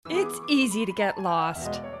It's easy to get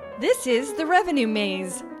lost. This is The Revenue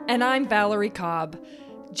Maze, and I'm Valerie Cobb.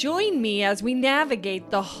 Join me as we navigate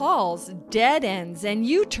the halls, dead ends, and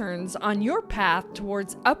U-turns on your path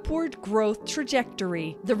towards upward growth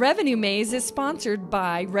trajectory. The Revenue Maze is sponsored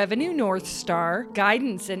by Revenue North Star,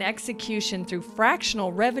 guidance and execution through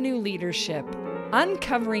fractional revenue leadership,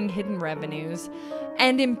 uncovering hidden revenues,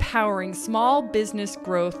 and empowering small business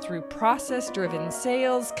growth through process-driven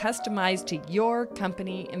sales customized to your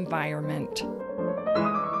company environment.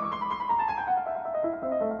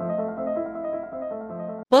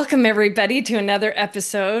 Welcome, everybody, to another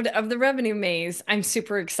episode of The Revenue Maze. I'm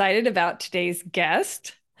super excited about today's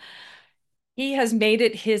guest. He has made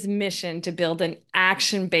it his mission to build an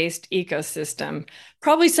action-based ecosystem.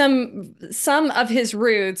 Probably some of his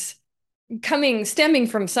roots stemming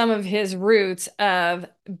from some of his roots of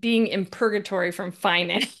being in purgatory from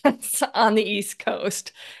finance on the East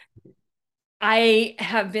Coast. I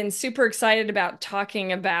have been super excited about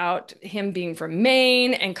talking about him being from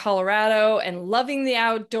Maine and Colorado and loving the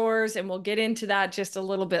outdoors, and we'll get into that just a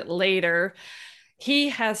little bit later. He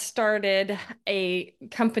has started a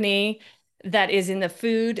company that is in the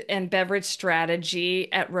food and beverage strategy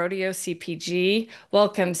at Rodeo CPG.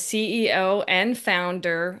 Welcome, CEO and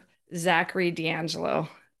founder, Zachary DeAngelo.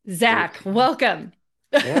 Zach, welcome.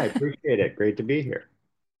 Yeah, I appreciate it. Great to be here.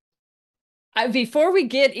 Before we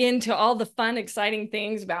get into all the fun, exciting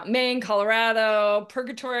things about Maine, Colorado,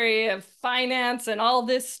 purgatory of finance, and all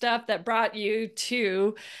this stuff that brought you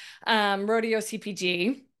to Rodeo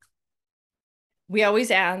CPG, we always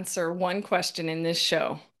answer one question in this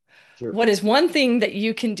show. Sure. What is one thing that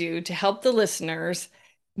you can do to help the listeners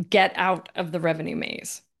get out of the revenue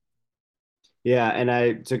maze? Yeah, and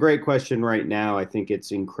it's a great question right now. I think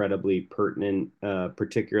it's incredibly pertinent,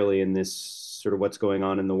 particularly in this sort of what's going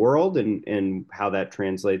on in the world and how that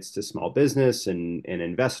translates to small business and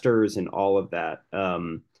investors and all of that.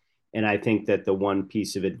 And I think that the one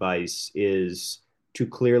piece of advice is to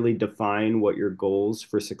clearly define what your goals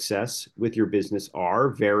for success with your business are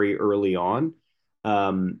very early on.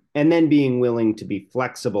 And then being willing to be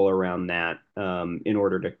flexible around that in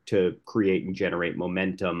order to create and generate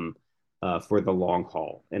momentum for the long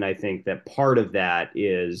haul. And I think that part of that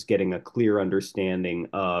is getting a clear understanding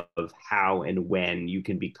of how and when you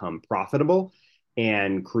can become profitable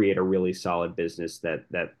and create a really solid business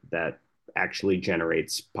that actually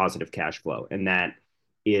generates positive cash flow. And that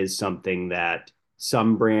is something that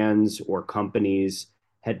some brands or companies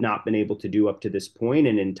had not been able to do up to this point.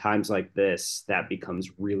 And in times like this, that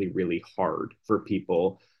becomes really, really hard for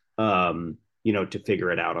people, to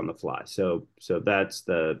figure it out on the fly. So that's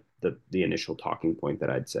the initial talking point that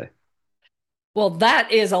I'd say. Well,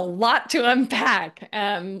 that is a lot to unpack.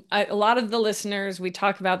 A lot of the listeners, we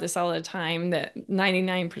talk about this all the time, that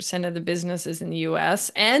 99% of the businesses in the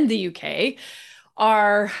US and the UK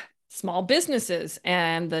are small businesses.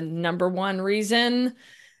 And the number one reason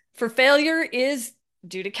for failure is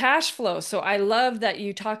due to cash flow. So I love that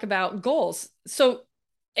you talk about goals.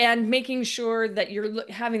 And making sure that you're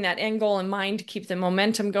having that end goal in mind to keep the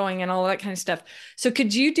momentum going and all that kind of stuff. So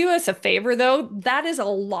could you do us a favor though? That is a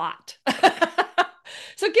lot.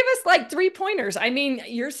 So give us like 3 pointers. I mean,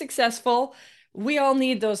 you're successful. We all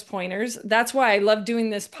need those pointers. That's why I love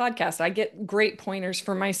doing this podcast. I get great pointers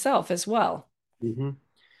for myself as well.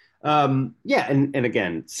 Mm-hmm. Yeah, and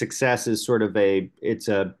again, success is sort of it's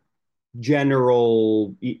a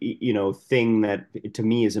general thing that to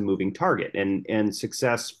me is a moving target, and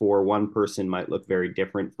success for one person might look very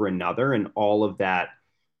different for another, and all of that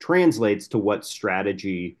translates to what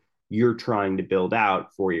strategy you're trying to build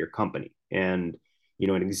out for your company. And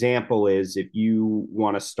an example is if you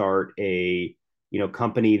want to start a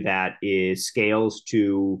company that is scales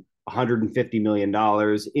to $150 million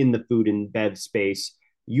in the food and bev space,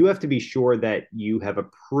 you have to be sure that you have a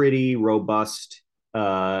pretty robust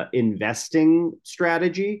investing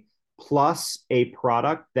strategy plus a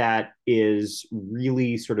product that is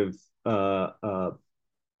really sort of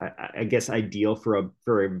I guess ideal for a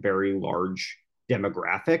very large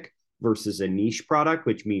demographic versus a niche product,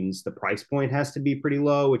 which means the price point has to be pretty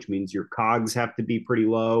low, which means your cogs have to be pretty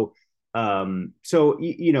low. So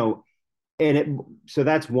so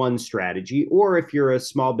that's one strategy. Or if you're a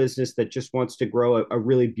small business that just wants to grow a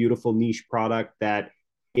really beautiful niche product that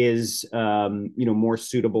is more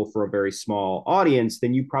suitable for a very small audience,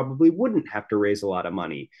 then you probably wouldn't have to raise a lot of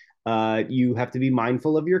money. You have to be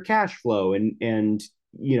mindful of your cash flow, and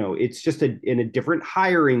it's just in a different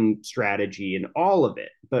hiring strategy and all of it.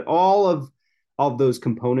 But all of those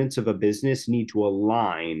components of a business need to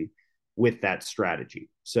align with that strategy.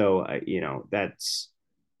 So that's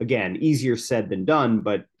again, easier said than done,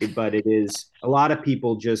 but it is a lot of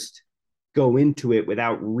people just go into it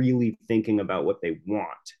without really thinking about what they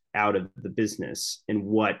want out of the business and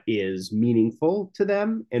what is meaningful to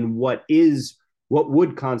them and what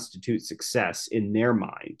would constitute success in their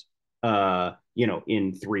mind,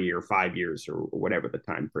 in 3 or 5 years or whatever the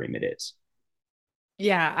time frame it is.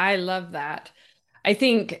 Yeah, I love that. I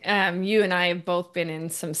think you and I have both been in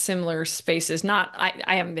some similar spaces. I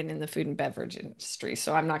haven't been in the food and beverage industry,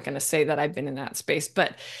 so I'm not going to say that I've been in that space,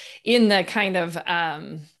 but in the kind of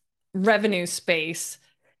revenue space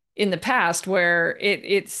in the past where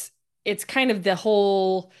it's kind of the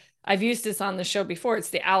whole. I've used this on the show before.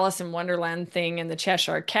 It's the Alice in Wonderland thing and the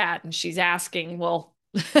Cheshire Cat, and she's asking, "Well,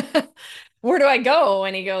 where do I go?"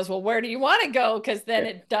 And he goes, "Well, where do you want to go? Because then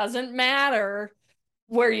Yeah. it doesn't matter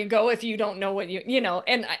where you go if you don't know what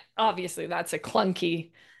and obviously that's a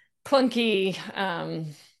clunky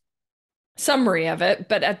summary of it,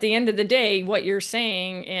 but at the end of the day what you're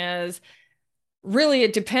saying is really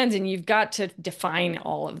it depends, and you've got to define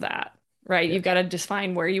all of that, right? Yeah. You've got to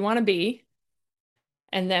define where you want to be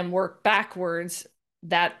and then work backwards.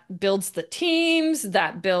 That builds the teams,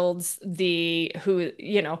 that builds the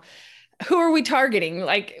who are we targeting?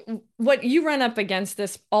 Like what you run up against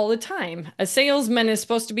this all the time. A salesman is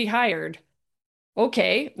supposed to be hired.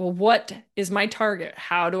 Okay, well, what is my target?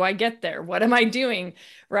 How do I get there? What am I doing?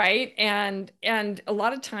 Right. And a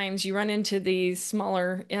lot of times you run into these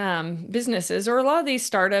smaller businesses or a lot of these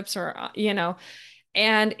startups or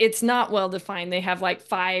and it's not well defined. They have like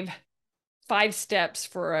five steps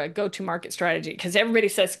for a go-to-market strategy because everybody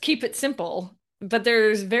says keep it simple, but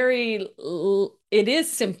it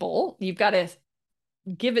is simple. You've got to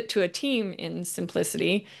give it to a team in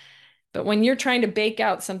simplicity. But when you're trying to bake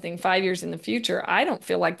out something 5 years in the future, I don't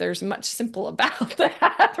feel like there's much simple about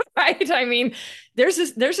that, right? I mean, there's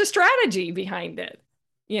a strategy behind it,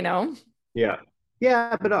 you know? Yeah.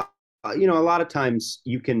 Yeah. But, a lot of times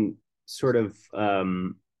you can sort of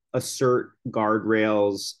assert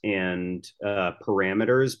guardrails and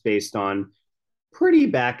parameters based on pretty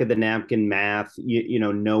back of the napkin math,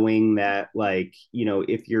 knowing that, like,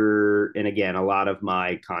 if you're, and again, a lot of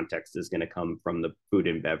my context is going to come from the food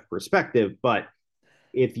and bev perspective, but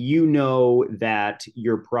if you know that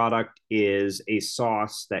your product is a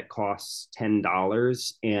sauce that costs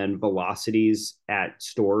 $10 and velocities at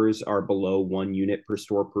stores are below 1 unit per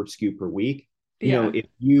store per SKU per week, Yeah. if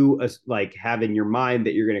you like have in your mind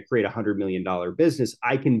that you're going to create $100 million business,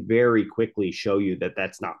 I can very quickly show you that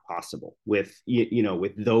that's not possible with,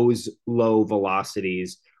 with those low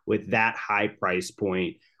velocities, with that high price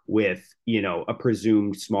point, with, a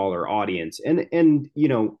presumed smaller audience. And,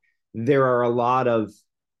 there are a lot of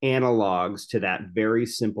analogs to that very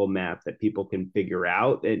simple math that people can figure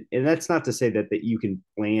out. And that's not to say that you can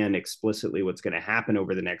plan explicitly what's going to happen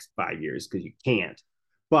over the next 5 years, because you can't.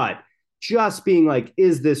 But just being like,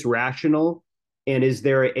 is this rational? And is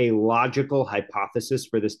there a logical hypothesis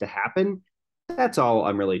for this to happen? That's all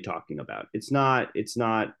I'm really talking about. It's not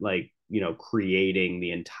like, creating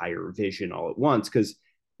the entire vision all at once. Because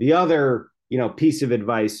the other, piece of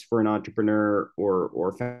advice for an entrepreneur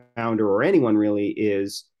or founder or anyone really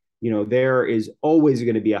is, there is always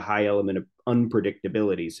going to be a high element of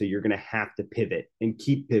unpredictability. So you're going to have to pivot and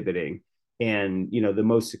keep pivoting. And, the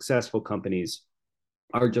most successful companies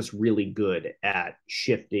are just really good at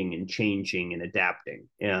shifting and changing and adapting,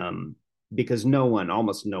 because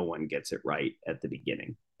almost no one gets it right at the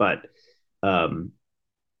beginning. But um,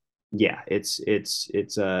 yeah, it's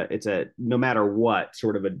a no matter what,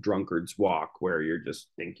 sort of a drunkard's walk, where you just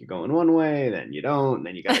think you're going one way, then you don't,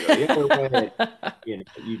 then you got to go the other way.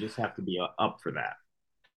 You just have to be up for that.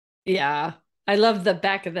 Yeah. I love the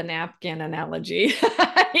back of the napkin analogy.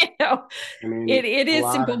 You know, I it, mean, it a is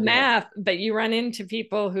lot simple of yeah. math, but you run into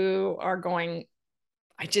people who are going,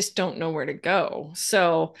 I just don't know where to go.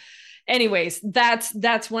 So, anyways,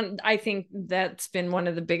 that's one. I think that's been one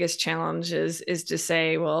of the biggest challenges is to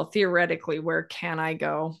say, well, theoretically, where can I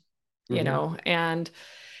go? Mm-hmm.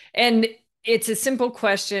 And it's a simple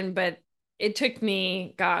question, but it took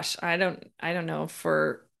me, gosh, I don't know,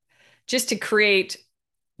 for just to create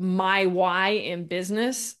my why in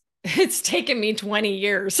business. It's taken me 20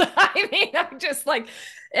 years. I mean, I'm just like,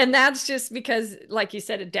 and that's just because, like you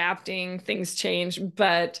said, adapting, things change,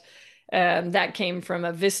 but that came from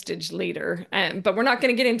a Vistage leader. But we're not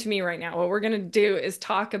going to get into me right now. What we're going to do is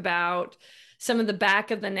talk about some of the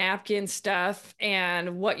back of the napkin stuff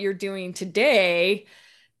and what you're doing today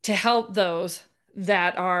to help those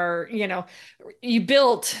that are, you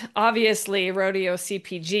built obviously Rodeo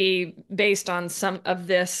CPG based on some of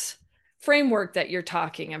this framework that you're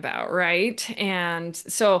talking about, right? And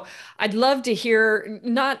so I'd love to hear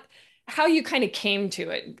not how you kind of came to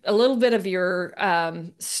it, a little bit of your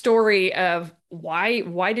story of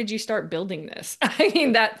why did you start building this? I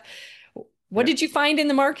mean that what Yeah. did you find in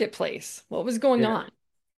the marketplace? What was going Yeah. on?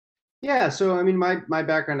 Yeah, so I mean, my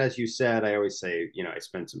background, as you said, I always say, I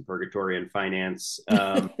spent some purgatory in finance.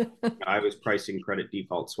 I was pricing credit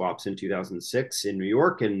default swaps in 2006 in New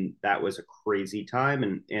York, and that was a crazy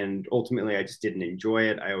time. And ultimately, I just didn't enjoy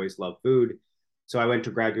it. I always loved food, so I went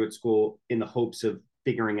to graduate school in the hopes of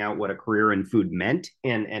figuring out what a career in food meant,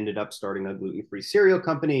 and ended up starting a gluten-free cereal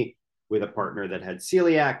company with a partner that had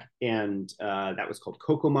celiac, and that was called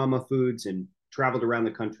Coco Mama Foods, and traveled around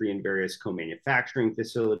the country in various co-manufacturing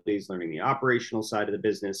facilities, learning the operational side of the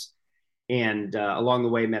business. And along the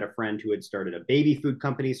way, met a friend who had started a baby food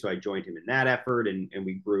company. So I joined him in that effort, and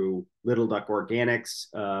we grew Little Duck Organics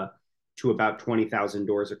to about 20,000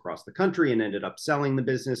 doors across the country, and ended up selling the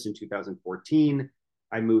business in 2014.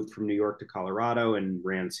 I moved from New York to Colorado and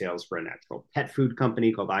ran sales for a natural pet food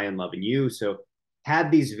company called I Am Loving You. So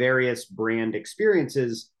had these various brand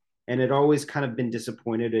experiences, and had always kind of been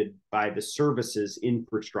disappointed by the services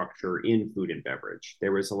infrastructure in food and beverage.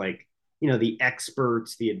 There was like, the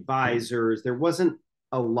experts, the advisors, there wasn't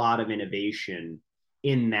a lot of innovation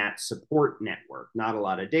in that support network, not a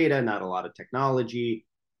lot of data, not a lot of technology.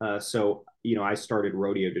 So I started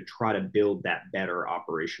Rodeo to try to build that better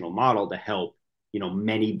operational model to help,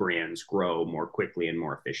 many brands grow more quickly and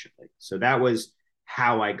more efficiently. So that was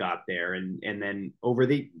how I got there. And then over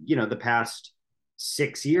the past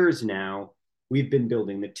 6 years now, we've been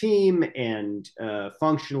building the team, and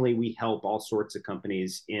functionally, we help all sorts of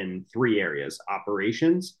companies in three areas: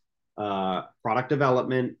 operations, product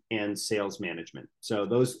development, and sales management. So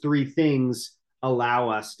those three things allow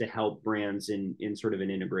us to help brands in sort of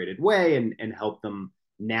an integrated way, and help them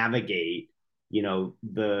navigate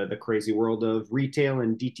the crazy world of retail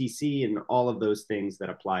and DTC and all of those things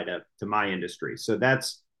that apply to my industry. So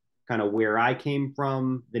that's kind of where I came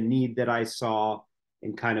from, the need that I saw,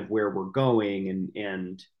 and kind of where we're going.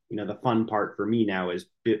 And the fun part for me now is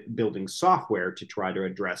building software to try to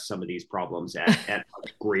address some of these problems at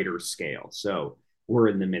much greater scale. So we're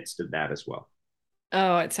in the midst of that as well.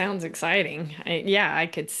 Oh, it sounds exciting. Yeah, I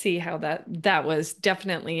could see how that was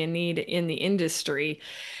definitely a need in the industry.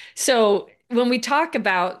 So when we talk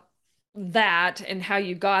about that and how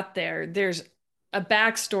you got there, there's a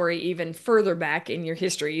backstory even further back in your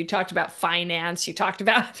history. You talked about finance, you talked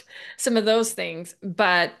about some of those things,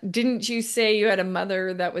 but didn't you say you had a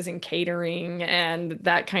mother that was in catering and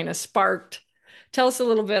that kind of sparked? Tell us a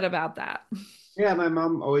little bit about that. Yeah, my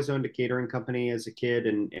mom always owned a catering company as a kid,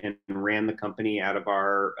 and ran the company out of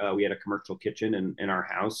we had a commercial kitchen in our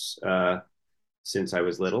house. Since I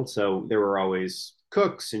was little. So there were always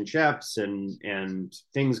cooks and chefs and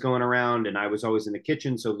things going around, and I was always in the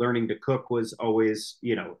kitchen. So learning to cook was always,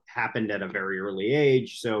 happened at a very early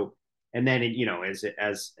age. So, and then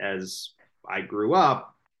as I grew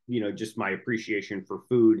up, just my appreciation for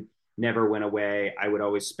food never went away. I would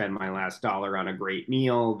always spend my last dollar on a great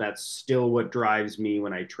meal. That's still what drives me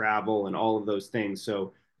when I travel and all of those things.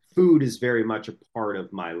 So food is very much a part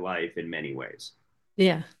of my life in many ways.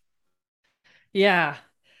 Yeah. Yeah.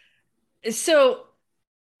 So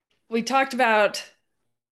we talked about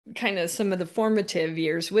kind of some of the formative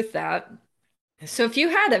years with that. So if you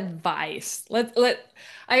had advice,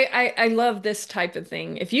 I love this type of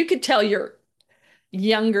thing. If you could tell your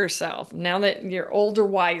younger self, now that you're older,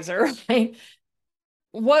 wiser, right?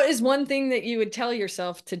 What is one thing that you would tell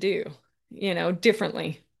yourself to do,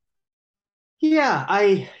 differently? Yeah,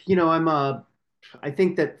 I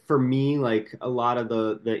think that for me, like a lot of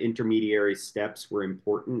the intermediary steps were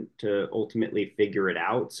important to ultimately figure it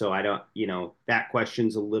out. So I don't, that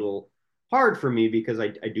question's a little hard for me, because I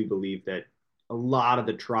do believe that a lot of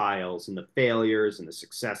the trials and the failures and the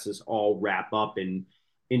successes all wrap up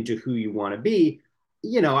into who you want to be.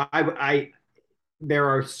 I there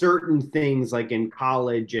are certain things like in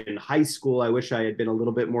college and high school, I wish I had been a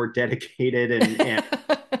little bit more dedicated, and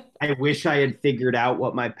I wish I had figured out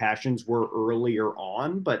what my passions were earlier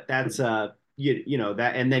on, but that's that,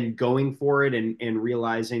 and then going for it, and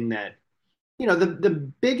realizing that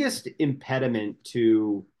the biggest impediment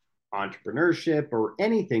to entrepreneurship or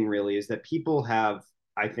anything really is that people have,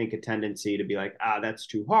 I think, a tendency to be like, that's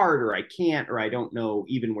too hard, or I can't, or I don't know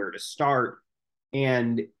even where to start.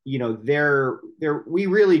 And there we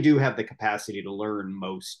really do have the capacity to learn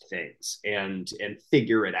most things and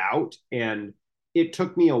figure it out. And it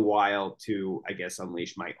took me a while to, I guess,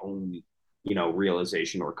 unleash my own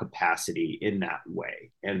realization or capacity in that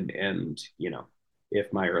way. And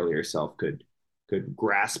if my earlier self could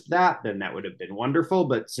grasp that, then that would have been wonderful.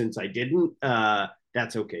 But since I didn't,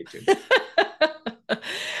 that's okay too.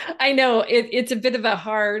 I know it's a bit of a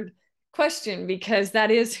hard question because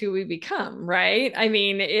that is who we become, right? I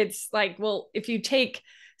mean, it's like, well, if you take,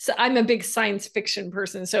 so I'm a big science fiction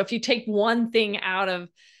person. So if you take one thing out of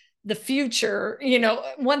the future,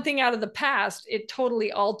 one thing out of the past, it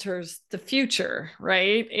totally alters the future,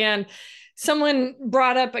 right? And someone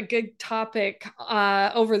brought up a good topic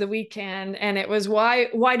over the weekend, and it was why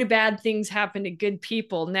do bad things happen to good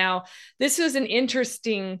people? Now, this was an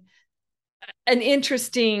interesting,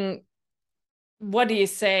 what do you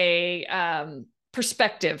say,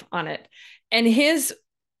 perspective on it. And his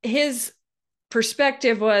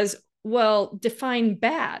perspective was, well, define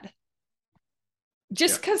bad. Yeah.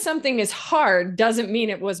 Just because something is hard doesn't mean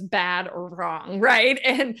it was bad or wrong, right?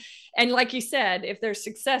 And like you said, if there's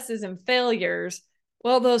successes and failures,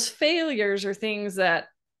 well, those failures are things that,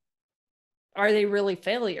 are they really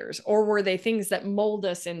failures, or were they things that mold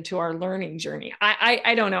us into our learning journey?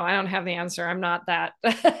 I don't know. I don't have the answer. I'm not that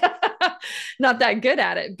not that good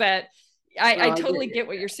at it, but I No, I get totally you. get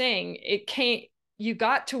what you're saying. It can't, you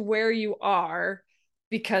got to where you are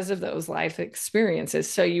because of those life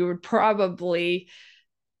experiences. So you would probably,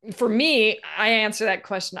 for me, I answer that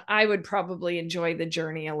question, I would probably enjoy the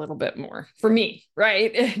journey a little bit more for me,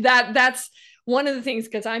 right? That's one of the things,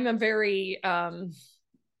 because I'm a very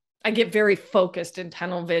I get very focused in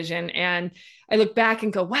tunnel vision, and I look back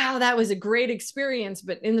and go, wow, that was a great experience.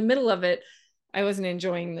 But in the middle of it, I wasn't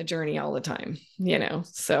enjoying the journey all the time.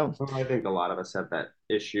 So, Well, I think a lot of us have that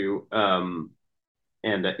issue. And,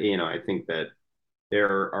 I think that there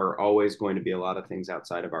are always going to be a lot of things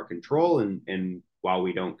outside of our control. And while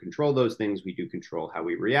we don't control those things, we do control how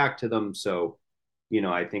we react to them. So,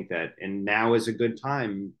 I think that, and now is a good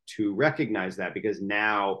time to recognize that, because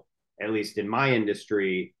now, at least in my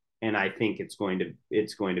industry, and I think it's going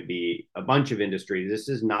to be a bunch of industries, this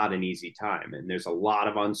is not an easy time. And there's a lot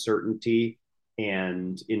of uncertainty,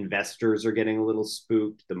 and investors are getting a little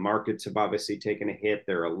spooked. The markets have obviously taken a hit.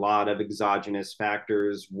 There are a lot of exogenous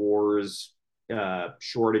factors, wars,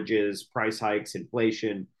 shortages, price hikes,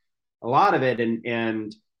 inflation, a lot of it.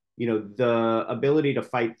 And the ability to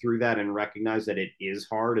fight through that and recognize that it is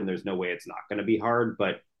hard and there's no way it's not going to be hard,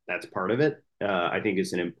 but that's part of it. I think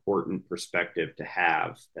is an important perspective to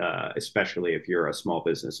have, especially if you're a small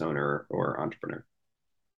business owner or entrepreneur.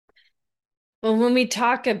 well, when we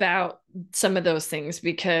talk about some of those things,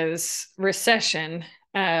 because recession,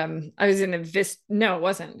 I was in no, it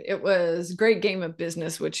wasn't. It was Great Game of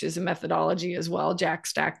Business, which is a methodology as well. Jack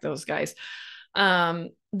Stack, those guys.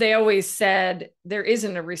 They always said there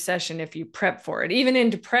isn't a recession if you prep for it. Even in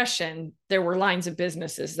depression, there were lines of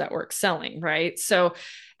businesses that were excelling, right? So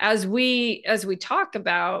as we talk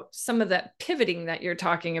about some of that pivoting that you're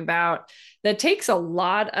talking about, that takes a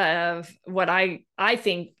lot of what I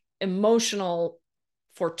think emotional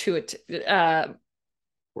fortuity, Fortitude.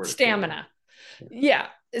 stamina. Yeah,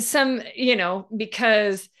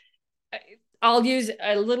 because I'll use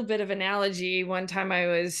a little bit of analogy. One time I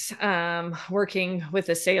was working with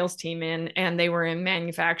a sales team and they were in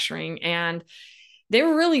manufacturing, and they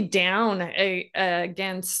were really down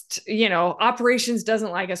against, operations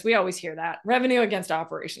doesn't like us. We always hear that, revenue against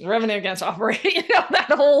operation, that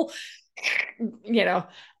whole, you know,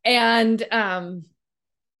 and, um,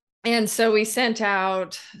 and so we sent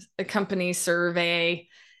out a company survey,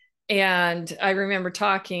 and I remember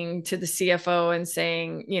talking to the CFO and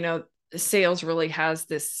saying, sales really has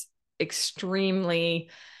this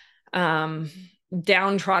extremely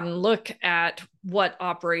downtrodden look at what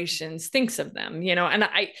operations thinks of them, and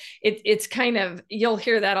it's kind of, you'll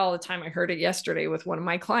hear that all the time. I heard it yesterday with one of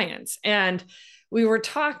my clients, and we were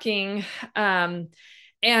talking, and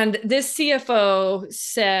this CFO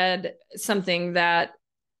said something that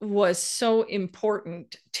was so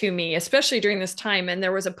important to me, especially during this time. And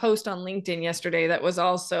there was a post on LinkedIn yesterday that was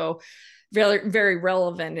also very, very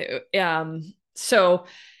relevant. So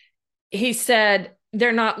he said,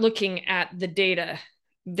 they're not looking at the data.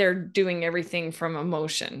 They're doing everything from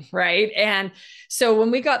emotion, right? And so when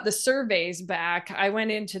we got the surveys back, I went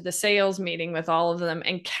into the sales meeting with all of them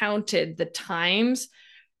and counted the times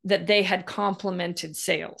that they had complimented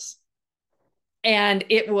sales. And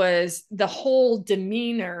it was, the whole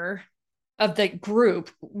demeanor of the group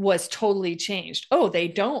was totally changed. Oh, they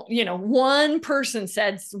don't, one person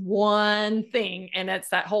said one thing, and it's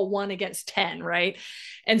that whole 1 against 10, right?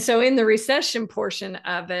 And so in the recession portion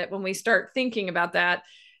of it, when we start thinking about that,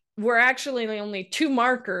 we're actually only two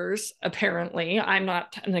markers, apparently. I'm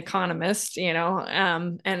not an economist,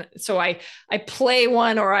 and so I play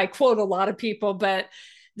one, or I quote a lot of people, but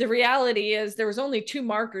the reality is there was only two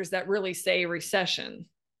markers that really say recession,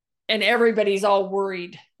 and everybody's all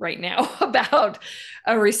worried right now about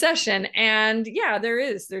a recession. And yeah,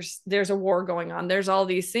 there's a war going on, there's all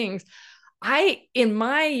these things. I In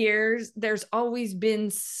my years there's always been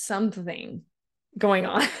something going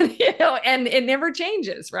on, and it never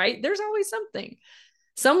changes, right? There's always something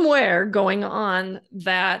somewhere going on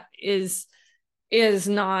that is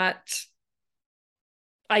not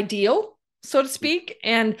ideal, so to speak.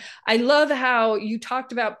 And I love how you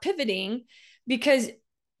talked about pivoting, because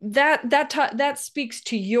that speaks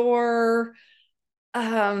to your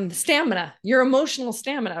stamina, your emotional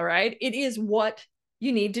stamina, right? It is what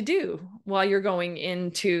you need to do while you're going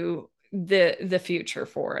into the future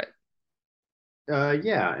for it.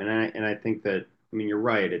 Yeah, and I think that, I mean, you're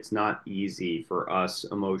right. It's not easy for us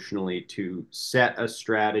emotionally to set a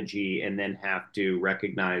strategy and then have to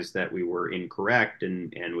recognize that we were incorrect,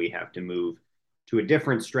 and we have to move to a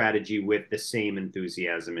different strategy with the same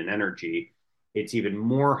enthusiasm and energy. It's even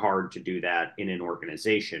more hard to do that in an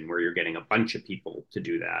organization where you're getting a bunch of people to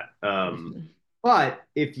do that. Mhm. But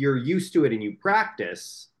if you're used to it and you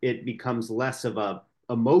practice, it becomes less of a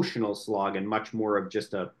emotional slog and much more of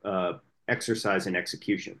just a exercise and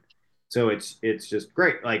execution. So it's just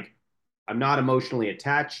great. Like, I'm not emotionally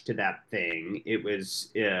attached to that thing. It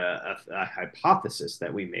was a hypothesis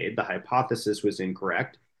that we made. The hypothesis was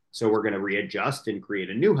incorrect. So we're going to readjust and create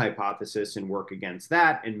a new hypothesis and work against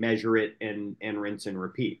that and measure it and rinse and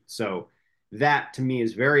repeat. So that to me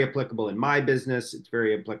is very applicable in my business. It's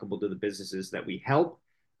very applicable to the businesses that we help.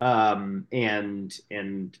 And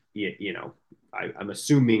you know, I'm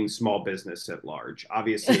assuming small business at large.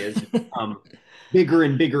 Obviously, as you become bigger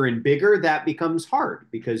and bigger and bigger, that becomes hard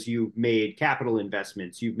because you've made capital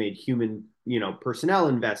investments, you've made human, personnel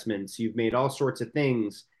investments, you've made all sorts of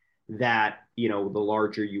things that, the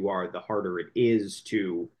larger you are, the harder it is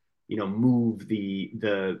to, move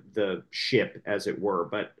the ship, as it were.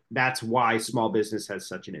 But that's why small business has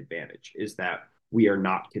such an advantage, is that we are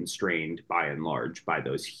not constrained by and large by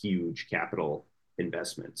those huge capital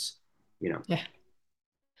investments, you know. Yeah.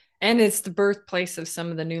 And it's the birthplace of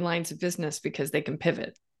some of the new lines of business because they can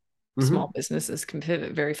pivot. Small Mm-hmm. businesses can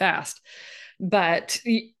pivot very fast. But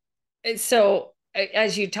so,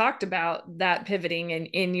 as you talked about that pivoting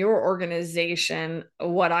in your organization,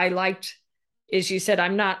 what I liked is you said,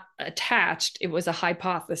 I'm not attached. It was a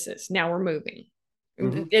hypothesis. Now we're moving.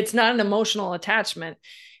 Mm-hmm. It's not an emotional attachment.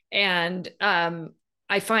 And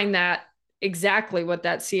I find that exactly what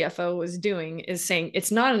that CFO was doing, is saying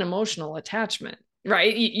it's not an emotional attachment,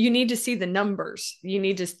 right? You need to see the numbers. You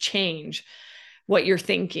need to change what you're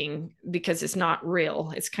thinking because it's not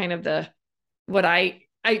real. It's kind of what I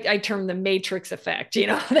term the matrix effect,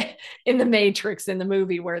 in the matrix, in the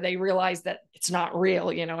movie, where they realize that it's not real,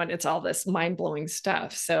 and it's all this mind-blowing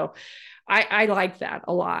stuff. So I like that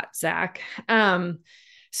a lot, Zach.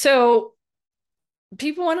 So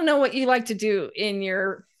people want to know what you like to do in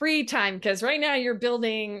your free time, because right now you're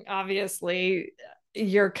building, obviously,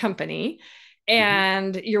 your company, Mm-hmm.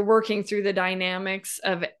 and you're working through the dynamics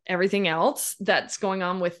of everything else that's going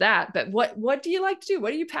on with that. But what do you like to do?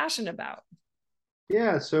 What are you passionate about?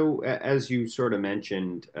 Yeah, so as you sort of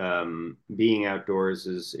mentioned, being outdoors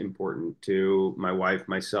is important to my wife,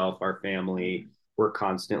 myself, our family. We're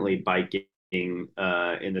constantly biking in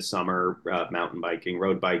the summer, mountain biking,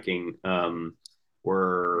 road biking.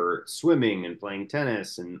 We're swimming and playing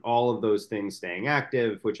tennis and all of those things, staying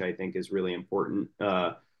active, which I think is really important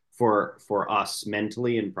for us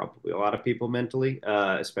mentally, and probably a lot of people mentally,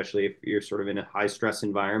 especially if you're sort of in a high stress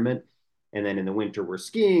environment. And then in the winter we're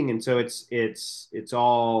skiing, and so it's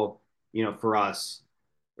all, for us,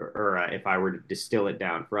 or if I were to distill it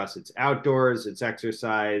down, for us it's outdoors, it's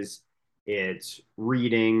exercise, it's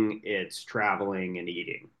reading, it's traveling and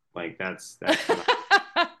eating. Like, that's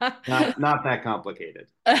not that complicated.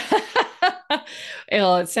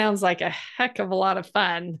 Well, it sounds like a heck of a lot of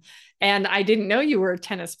fun. And I didn't know you were a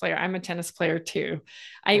tennis player. I'm a tennis player too.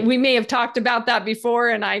 We may have talked about that before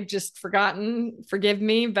and I've just forgotten. Forgive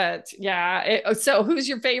me, but yeah. So who's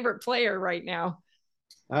your favorite player right now?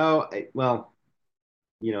 Oh, well,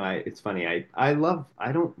 it's funny. I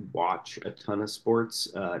don't watch a ton of sports.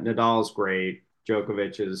 Nadal's great.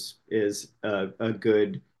 Djokovic is a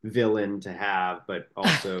good villain to have, but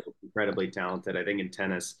also incredibly talented. I think in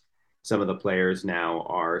tennis, some of the players now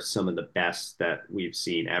are some of the best that we've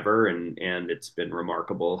seen ever, and it's been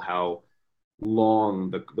remarkable how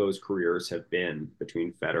long those careers have been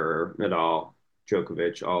between Federer, Nadal,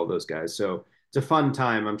 Djokovic, all those guys. So it's a fun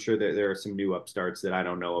time. I'm sure that there are some new upstarts that I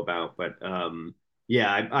don't know about, but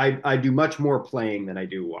yeah, I do much more playing than I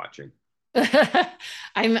do watching.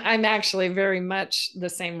 I'm actually very much the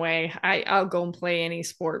same way. I'll go and play any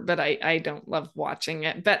sport, but I don't love watching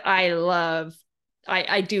it. But I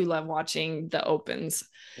do love watching the opens.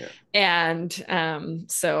 Yeah. And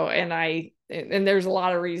and there's a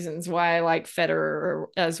lot of reasons why I like Federer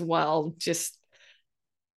as well. Just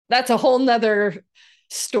that's a whole nother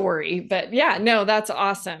story. But yeah, no, that's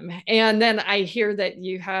awesome. And then I hear that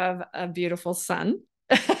you have a beautiful son.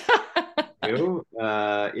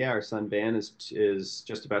 Yeah, our son Van is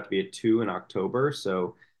just about to be a 2 in October,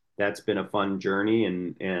 so that's been a fun journey,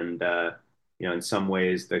 and you know, in some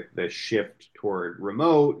ways the shift toward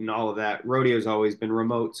remote and all of that. Rodeo's always been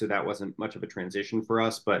remote, so that wasn't much of a transition for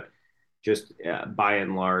us, but just by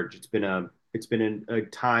and large, it's been a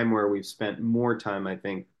time where we've spent more time, I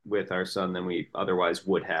think, with our son than we otherwise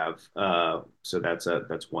would have. So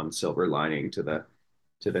that's one silver lining to the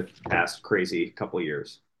past crazy couple of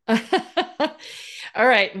years. All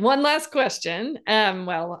right, one last question.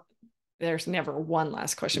 Well, there's never one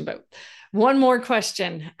last question, but one more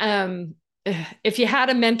question. If you had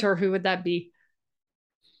a mentor, who would that be?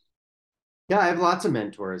 Yeah, I have lots of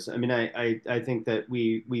mentors. I mean, I think that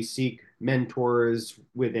we seek mentors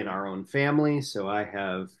within our own family. So I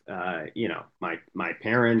have, you know, my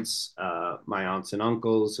parents, my aunts and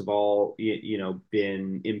uncles have all, you know,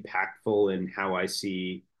 been impactful in how I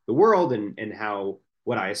see the world and how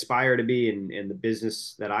what I aspire to be and the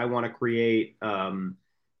business that I want to create.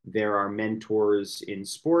 There are mentors in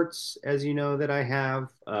sports, as you know, that I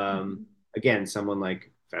have. Mhm. Again, someone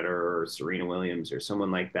like Federer or Serena Williams or someone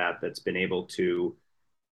like that that's been able to,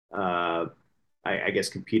 uh, I guess,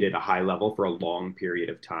 compete at a high level for a long period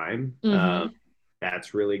of time. Mhm.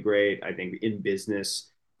 That's really great. I think in business,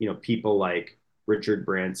 you know, people like Richard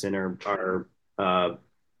Branson are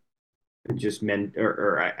just men,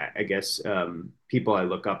 or I guess people I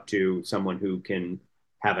look up to, someone who can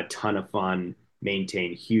have a ton of fun,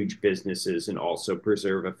 maintain huge businesses, and also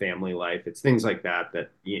preserve a family life. It's things like that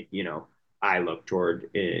that you know I look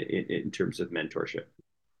toward in terms of mentorship.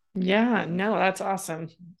 Yeah, no, that's awesome.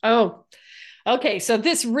 Oh, okay. So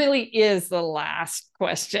this really is the last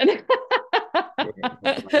question.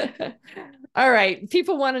 All right.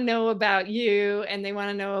 People want to know about you and they want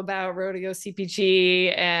to know about Rodeo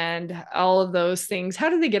CPG and all of those things. How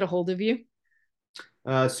do they get a hold of you?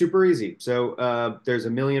 Super easy. So there's a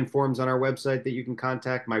million forms on our website that you can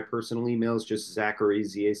contact. My personal email is just Zachary,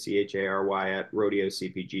 Zachary at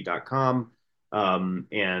rodeocpg.com.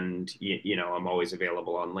 And, you know, I'm always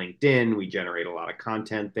available on LinkedIn. We generate a lot of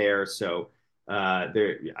content there. So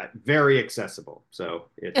they're very accessible. So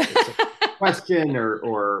if someone has a question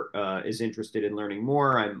or is interested in learning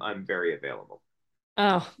more, I'm very available.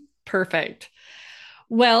 Oh, perfect.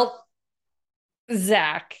 Well,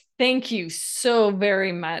 Zach, thank you so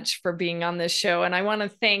very much for being on this show. And I want to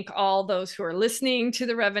thank all those who are listening to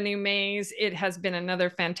the Revenue Maze. It has been another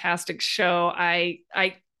fantastic show. I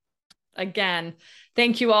again,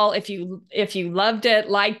 thank you all. If you loved it,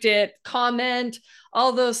 liked it, comment,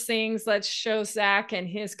 all those things. Let's show Zach and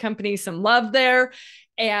his company some love there.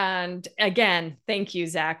 And again, thank you,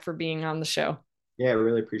 Zach, for being on the show. Yeah, I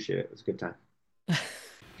really appreciate it. It was a good time.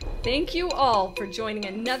 Thank you all for joining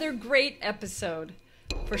another great episode.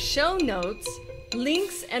 For show notes,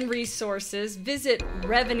 links, and resources, visit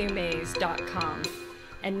revenuemaze.com.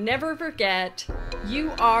 And never forget,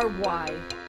 you are why.